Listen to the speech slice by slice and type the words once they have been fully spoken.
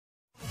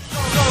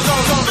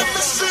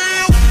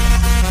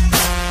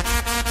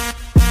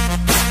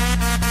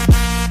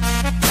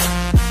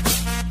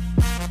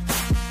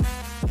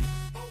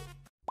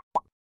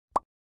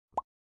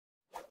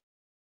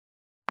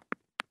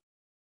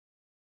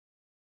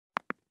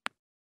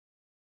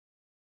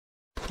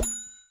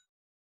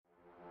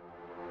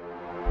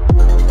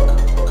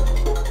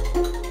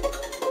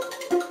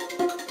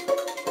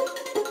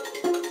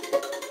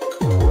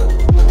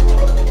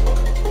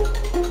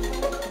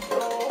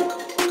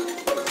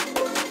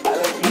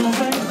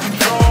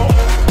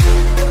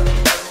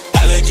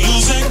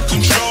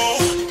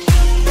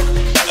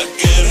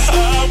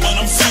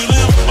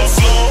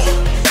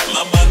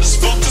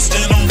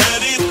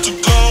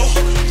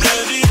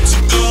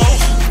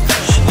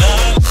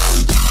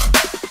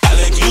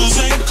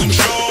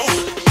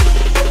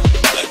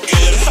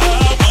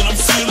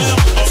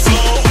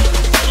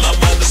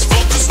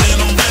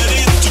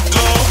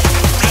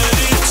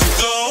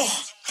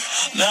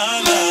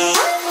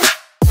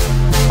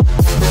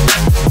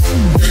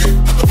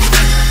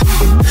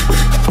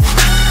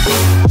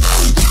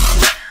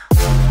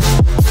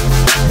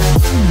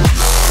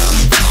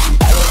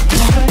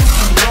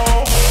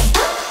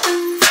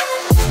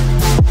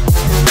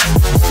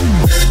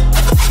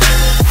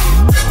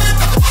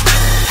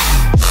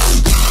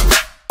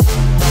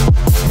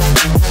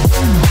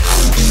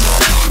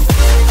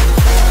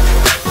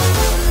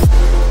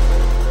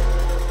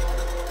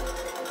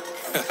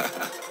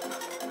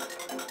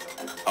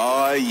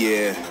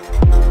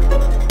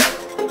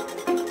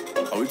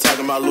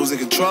about losing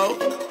control?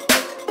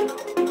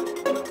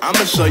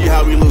 I'ma show you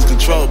how we lose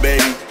control,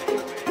 baby.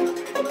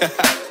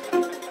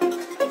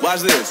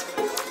 Watch this.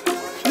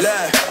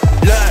 Look,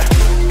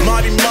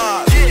 Marty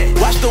Mark.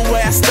 Watch the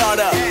way I start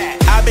up.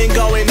 I've been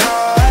going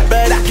hard,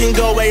 but I can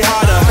go way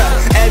harder.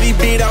 Every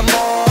beat I'm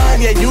on,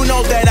 yeah, you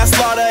know that I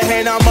slaughter.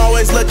 And I'm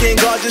always looking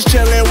gorgeous,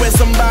 chilling with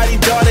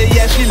somebody's daughter.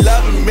 Yeah, she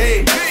loving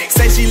me.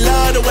 Say she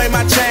love the way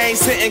my chain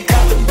sit and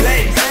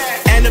contemplate.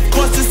 And of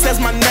course it says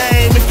my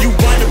name if you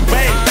wanna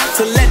rate.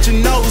 To let you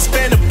know who's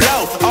finna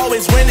blow.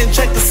 Always winning,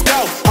 check the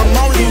scope. I'm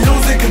only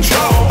losing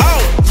control.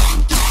 Oh,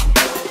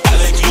 I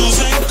like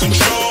losing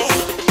control.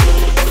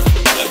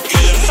 I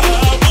get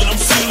high when I'm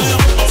feeling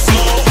my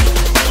flow.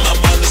 My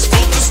mind is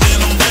focused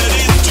and I'm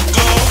ready to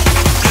go.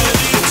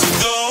 Ready to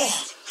go.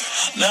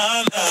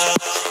 Nah, nah.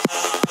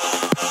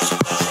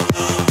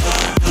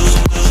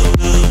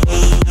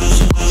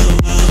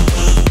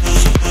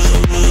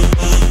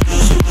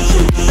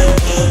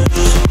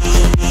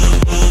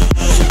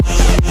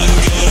 I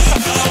get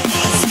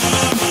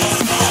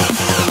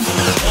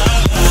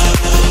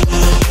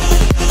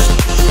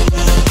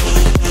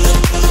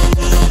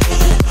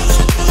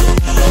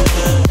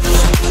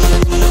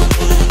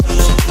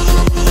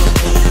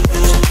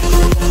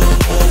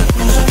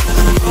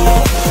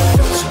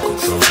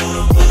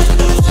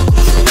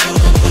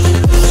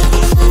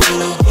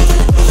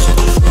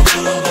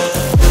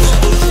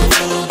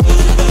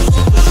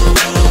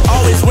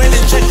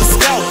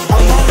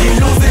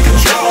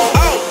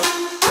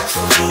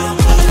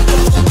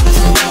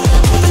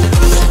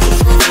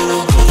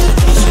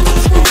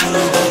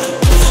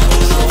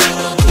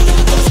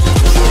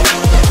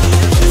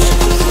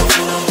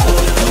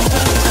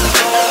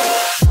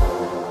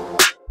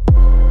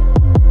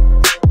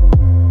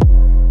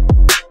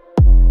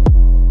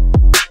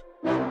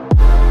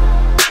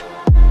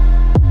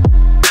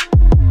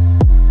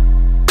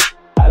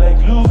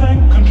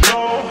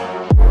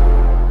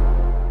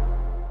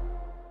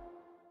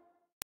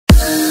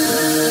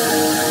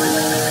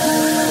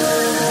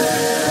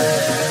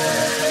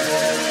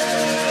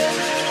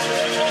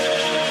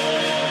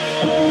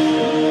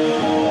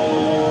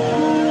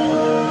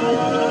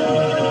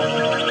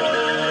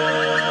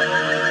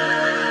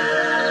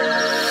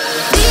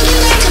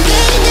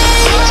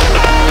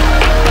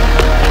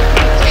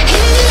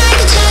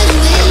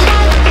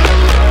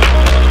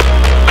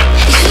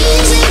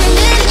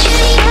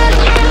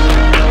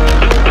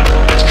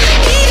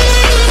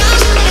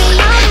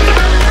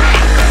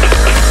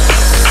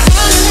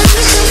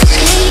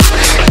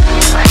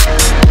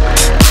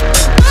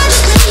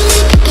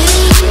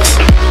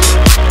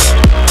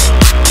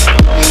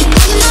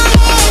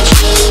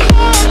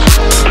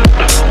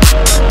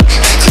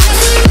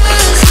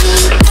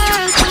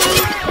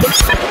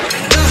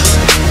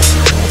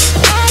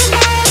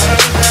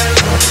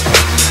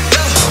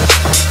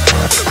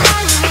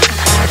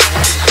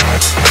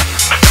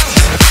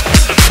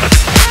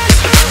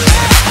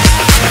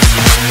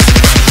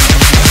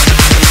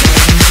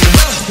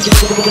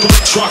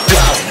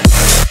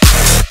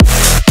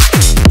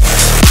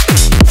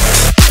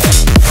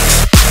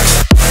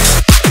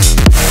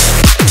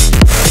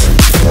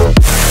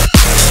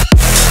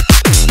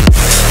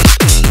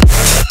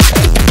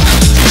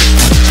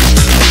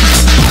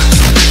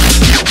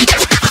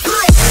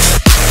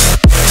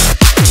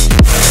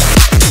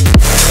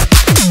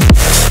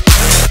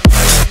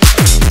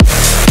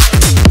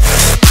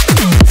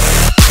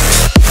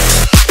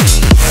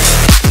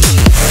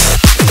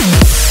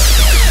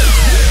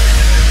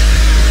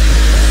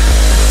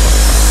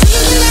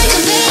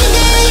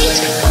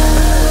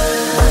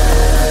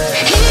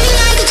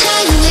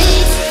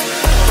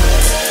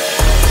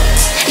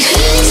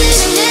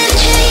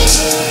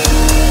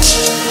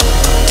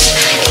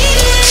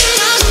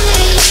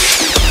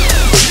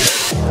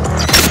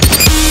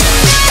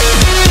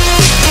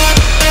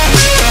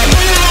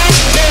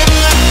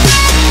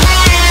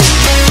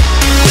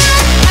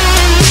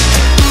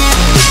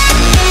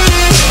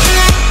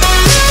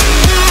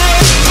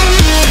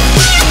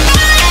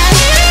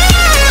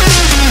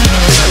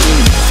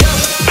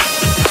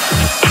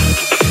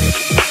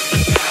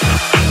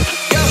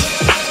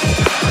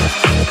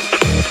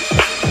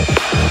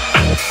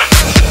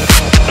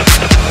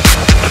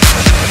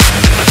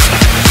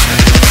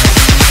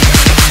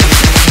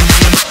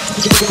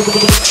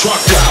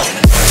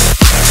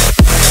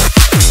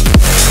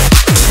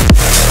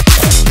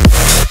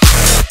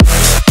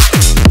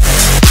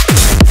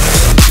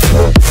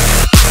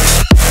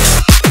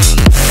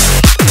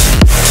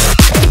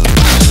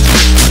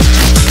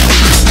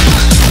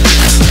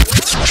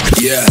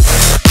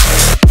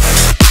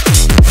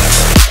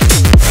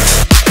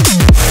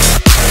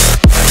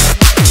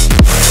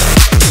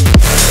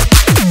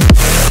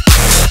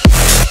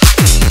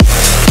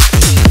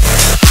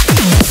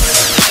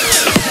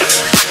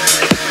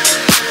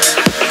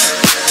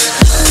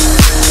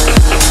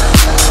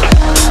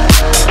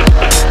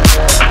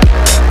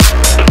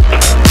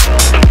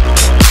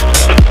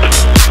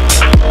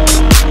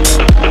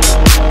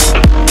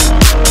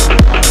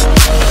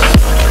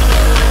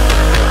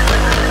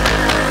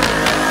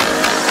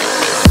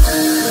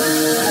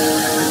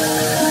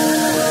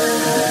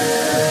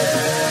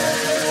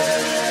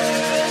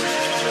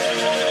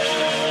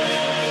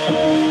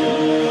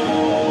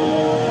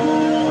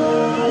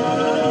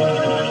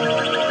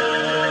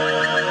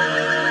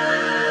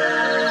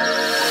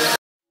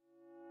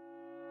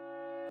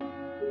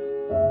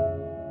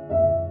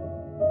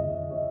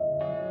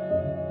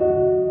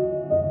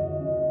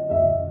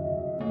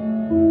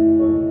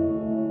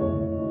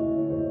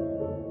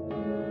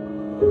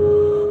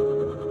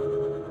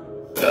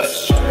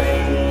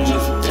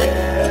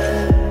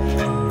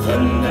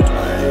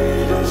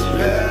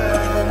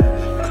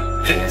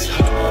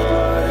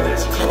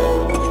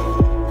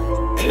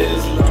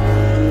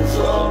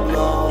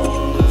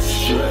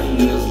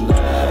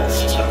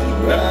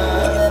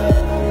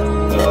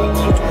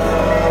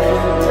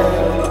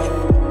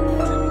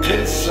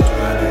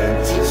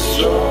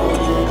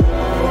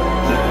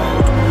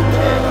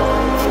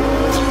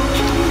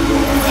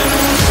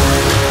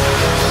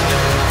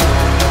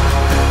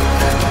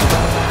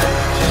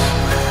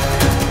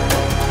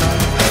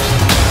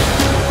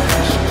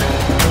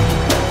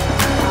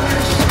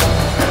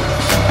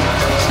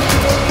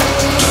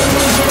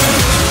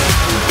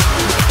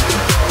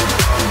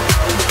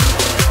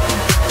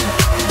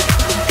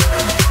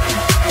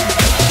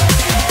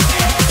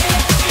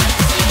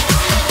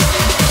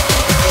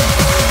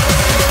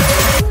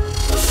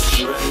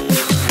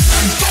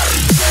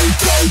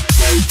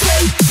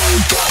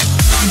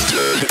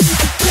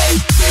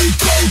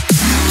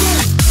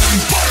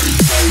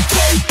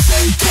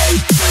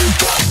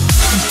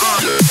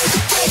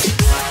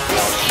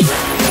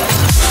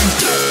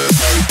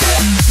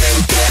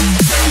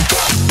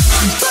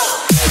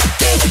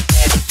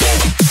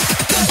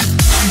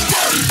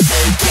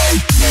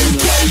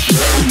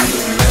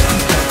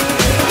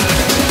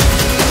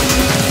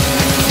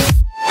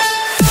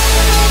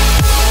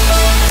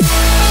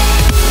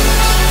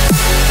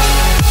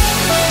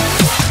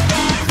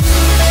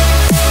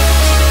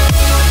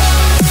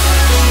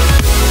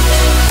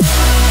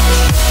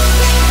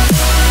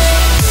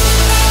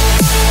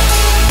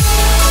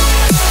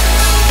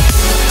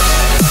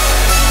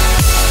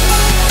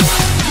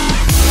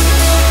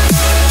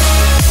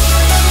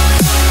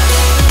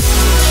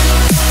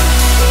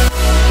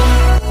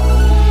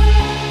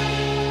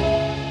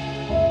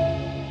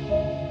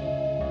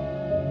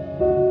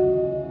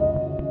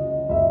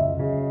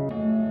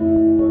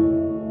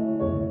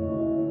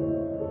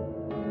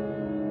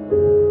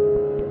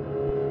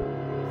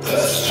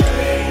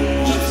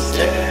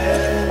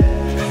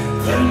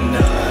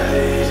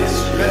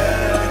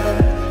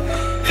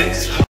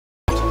His heart,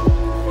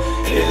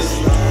 his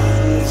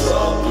lungs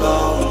are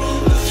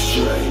blown. The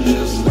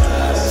stranger's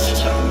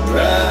last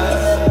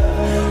breath,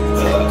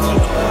 the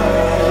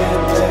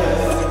quiet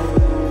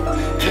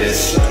death. His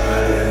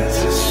silence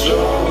is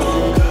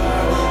stronger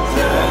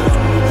than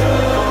the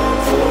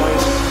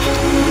voice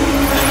he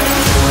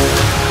has.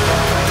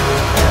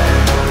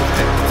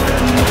 The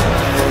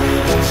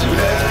night is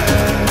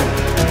red.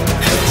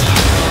 His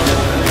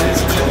heart is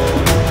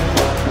cold.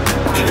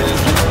 His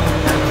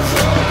lungs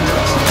are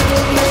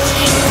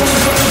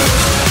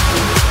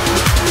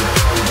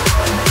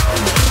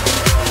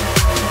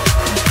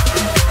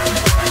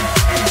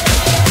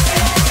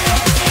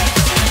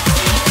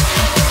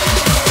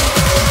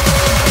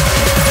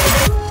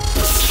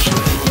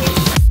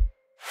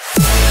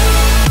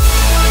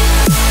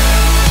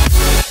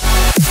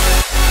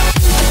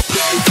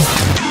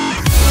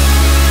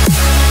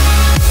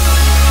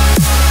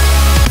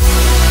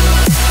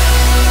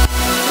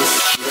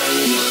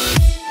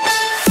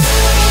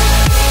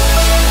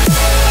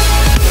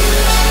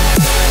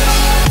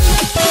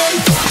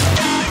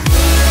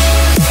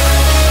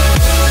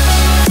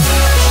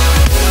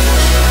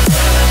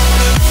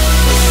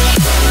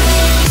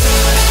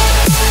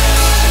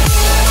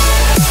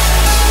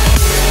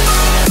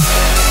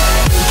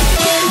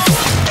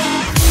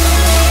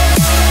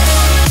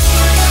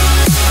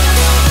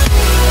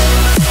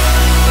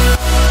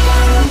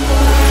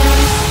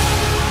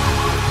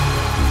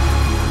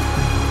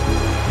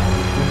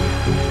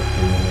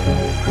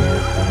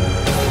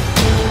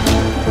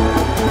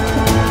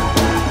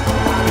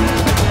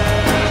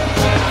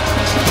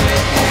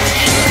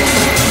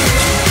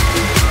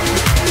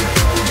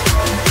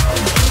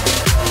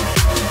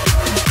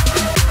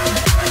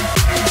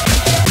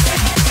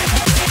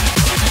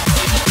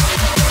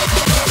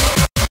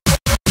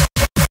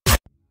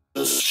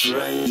the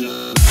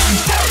stranger.